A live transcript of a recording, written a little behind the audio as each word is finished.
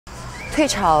退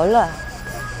潮了。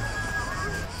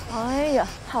哎呀，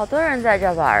好多人在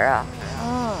这玩啊！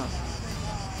嗯。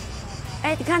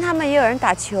哎，你看他们也有人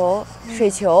打球，水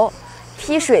球，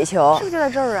踢水球，是不是就在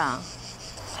这儿啊？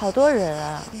好多人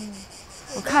啊！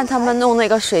我看他们弄那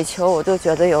个水球，我就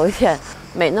觉得有一点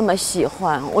没那么喜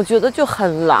欢，我觉得就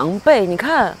很狼狈。你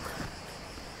看，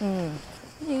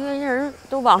一个人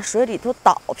都往水里头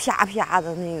倒，啪啪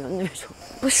的那种，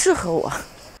不适合我。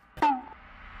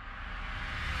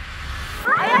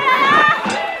哎呀！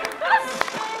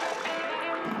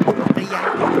哎呀！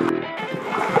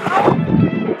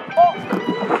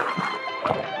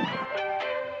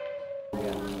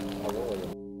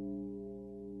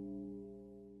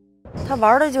他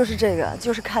玩的就是这个，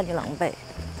就是看你狼狈。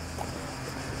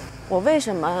我为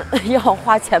什么要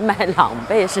花钱买狼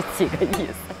狈是几个意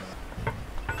思？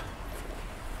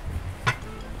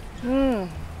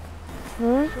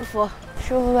舒服，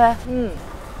舒服呗。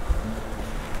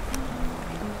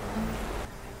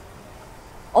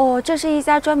哦，这是一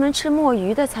家专门吃墨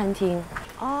鱼的餐厅。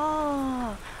哦，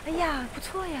哎呀，不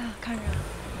错呀，看着。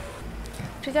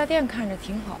这家店看着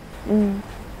挺好。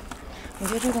我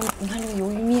觉得这个，你看这个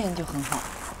鱿鱼面就很好。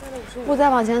不再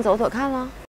往前走走看了？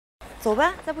走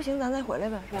呗，再不行咱再回来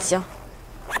呗。行。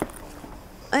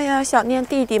哎呀，想念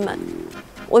弟弟们。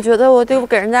我觉得我对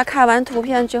给人家看完图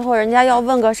片之后，人家要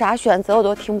问个啥选择，我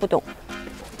都听不懂。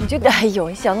你就哎呦，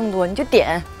你想那么多，你就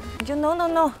点，你就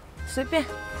no， 随便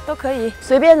都可以。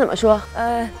随便怎么说？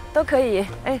都可以。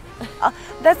哎，啊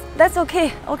 ，that's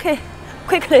okay，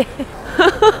 quickly。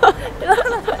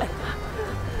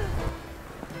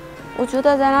我觉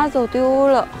得咱俩走丢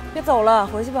了。别走了，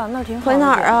回去吧，那儿挺好。回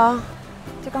哪儿啊？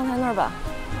就刚才那儿吧。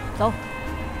走，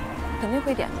肯定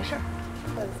会点，没事儿。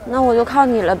那我就靠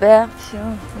你了呗。行，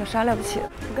有啥了不起？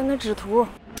我跟他指图。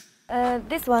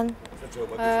This one.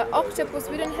 Octopus,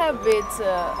 we don't have it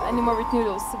anymore with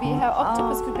noodles. We have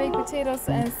octopus with baked potatoes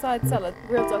and side salad.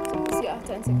 Grilled octopus, yeah,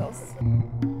 tentacles.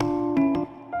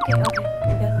 Okay.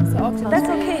 So octopus. That's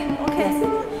okay.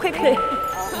 Quickly.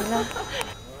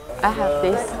 I have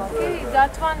this. Okay,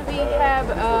 that one we have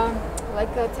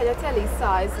like a tagliatelle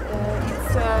size.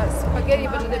 It's spaghetti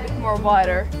but a little bit more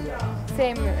wider.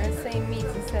 Same meat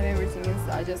and same everything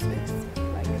inside, just with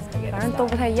like spaghetti. 反正都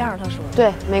不太一样，他说。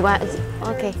对，没关系。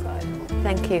OK。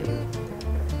Thank you。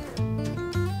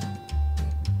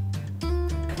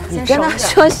你跟他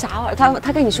说啥玩意儿？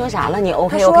他跟你说啥了？你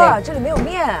OK？ 他说这里没有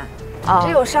面，啊，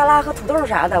只有沙拉和土豆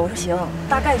啥的。我说行，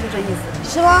大概就这意思。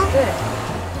是吗？对。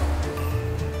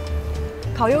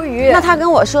烤鱿鱼。那他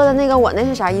跟我说的那个我那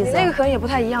是啥意思？那个可能也不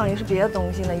太一样，也是别的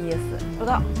东西的意思。不知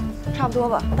道，差不多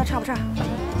吧？但差不差？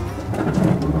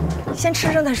先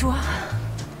吃上再说。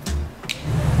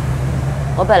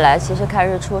我本来其实看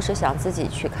日出是想自己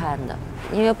去看的，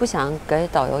因为不想给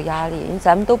导游压力，因为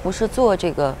咱们都不是做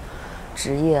这个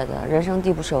职业的，人生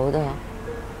地不熟的。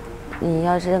你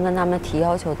要是跟他们提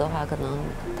要求的话，可能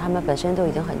他们本身都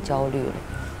已经很焦虑了。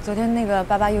昨天那个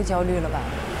爸爸又焦虑了吧？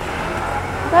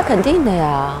那肯定的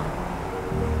呀，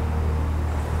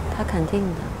他肯定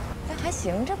的。但还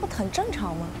行，这不很正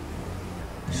常吗？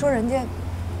说人家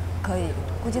可以，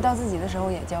估计到自己的时候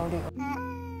也焦虑。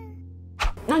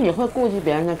那你会顾及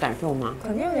别人的感受吗？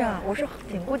肯定呀，我是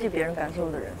挺顾及别人感受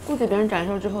的人。顾及别人感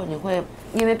受之后，你会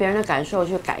因为别人的感受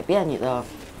去改变你的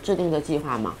制定的计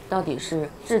划吗？到底是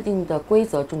制定的规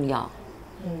则重要，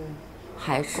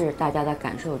还是大家的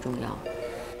感受重要？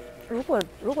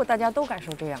如果大家都感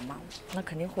受这样嘛，那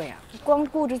肯定会呀。光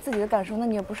顾着自己的感受，那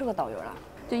你也不是个导游了。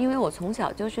就因为我从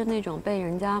小就是那种被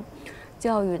人家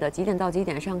教育的几点到几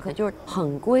点上课，就是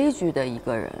很规矩的一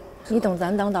个人。你等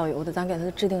咱当导游的，咱给他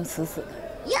制定死死的。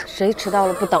谁迟到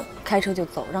了不等，开车就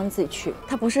走，让你自己去。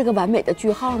它不是个完美的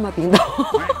句号吗？冰岛，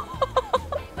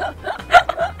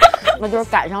那就是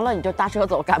赶上了你就搭车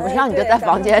走，赶不上你就在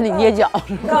房间里捏脚。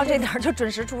到这点就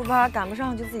准时出发，赶不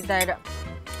上就自己待着。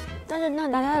但是那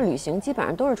大家的旅行基本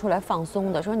上都是出来放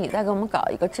松的，说你再给我们搞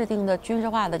一个制定的军事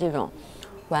化的这种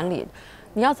管理，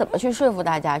你要怎么去说服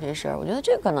大家这事儿？我觉得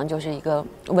这可能就是一个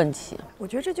问题。我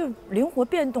觉得这就灵活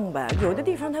变动呗，有的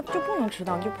地方他就不能迟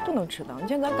到，就不能迟到。你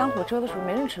像咱赶火车的时候，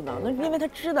没人迟到，那因为他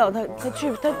知道他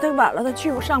晚了，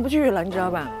他上不去了，你知道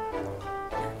吧？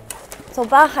走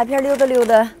吧，海边溜达溜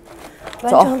达，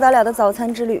完成咱俩的早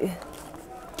餐之旅。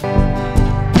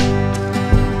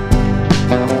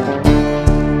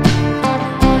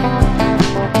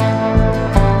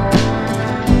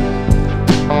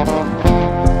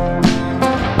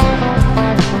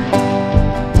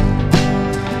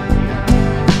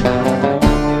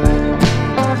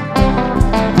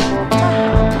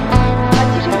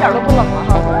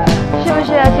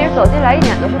走进来一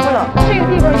点都是不冷，这个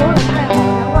地方游泳太好了，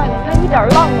难怪你看一点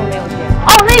浪都没有见。哦，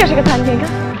那也是个餐厅，你看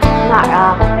哪儿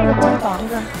啊？那个婚房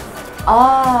子。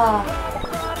哦，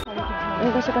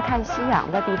那个是个看夕阳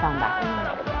的地方吧？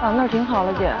啊，那儿挺好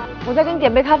了，姐。我再给你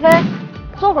点杯咖啡，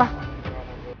坐会儿。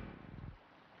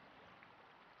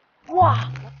哇！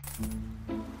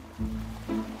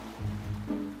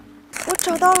我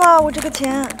找到了，我这个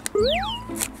钱。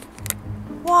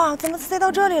哇，怎么塞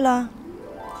到这里了？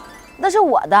那是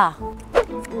我的。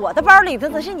我的包里头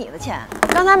的是你的钱。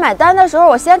刚才买单的时候，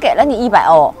我先给了你100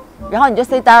欧，然后你就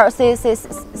塞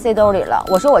兜里了。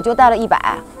我说我就带了100。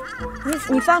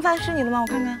你翻翻是你的吗？我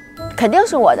看看。肯定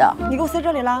是我的。你给我塞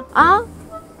这里了啊？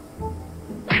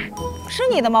是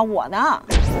你的吗？我的。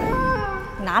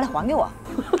你拿来还给我。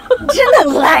你真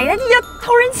能来呀！你要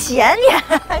偷人钱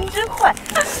你真坏。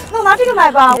那我拿这个买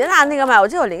吧。别拿那个买，我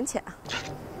这有零钱。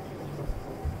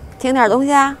听点东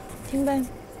西啊？听呗。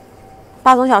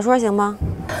霸总小说行吗？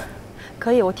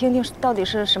可以，我听听到底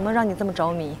是什么让你这么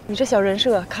着迷？你这小人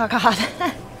设，咔咔的。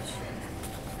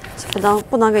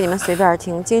不能给你们随便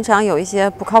听，经常有一些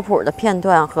不靠谱的片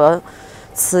段和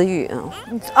词语。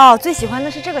哦，最喜欢的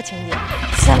是这个情节。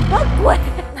什么鬼？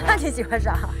那你喜欢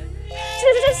啥？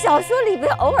这是小说里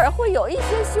边偶尔会有一些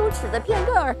羞耻的片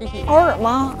段而已。偶尔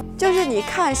吗？就是你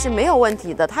看是没有问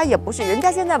题的，它也不是人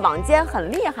家现在网奸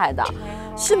很厉害的，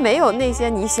是没有那些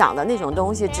你想的那种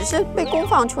东西，只是被公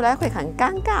放出来会很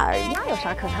尴尬而已。那有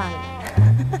啥可看的？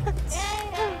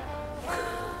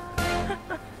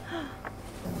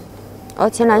哦，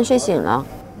秦岚睡醒了。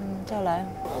再来。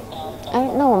哎，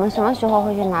那我们什么时候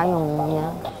会去拿泳衣？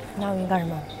拿泳衣干什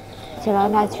么？秦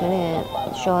岚在群里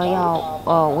说要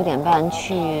5点半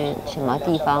去什么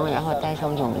地方，然后带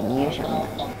上泳衣什么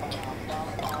的。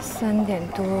3点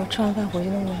多吃完饭回去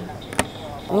弄呗。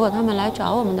如果他们来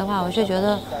找我们的话，我是觉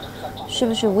得是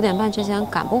不是5点半之前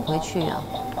赶不回去呀？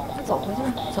那走回去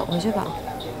吧。走回去吧。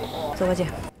走吧，姐。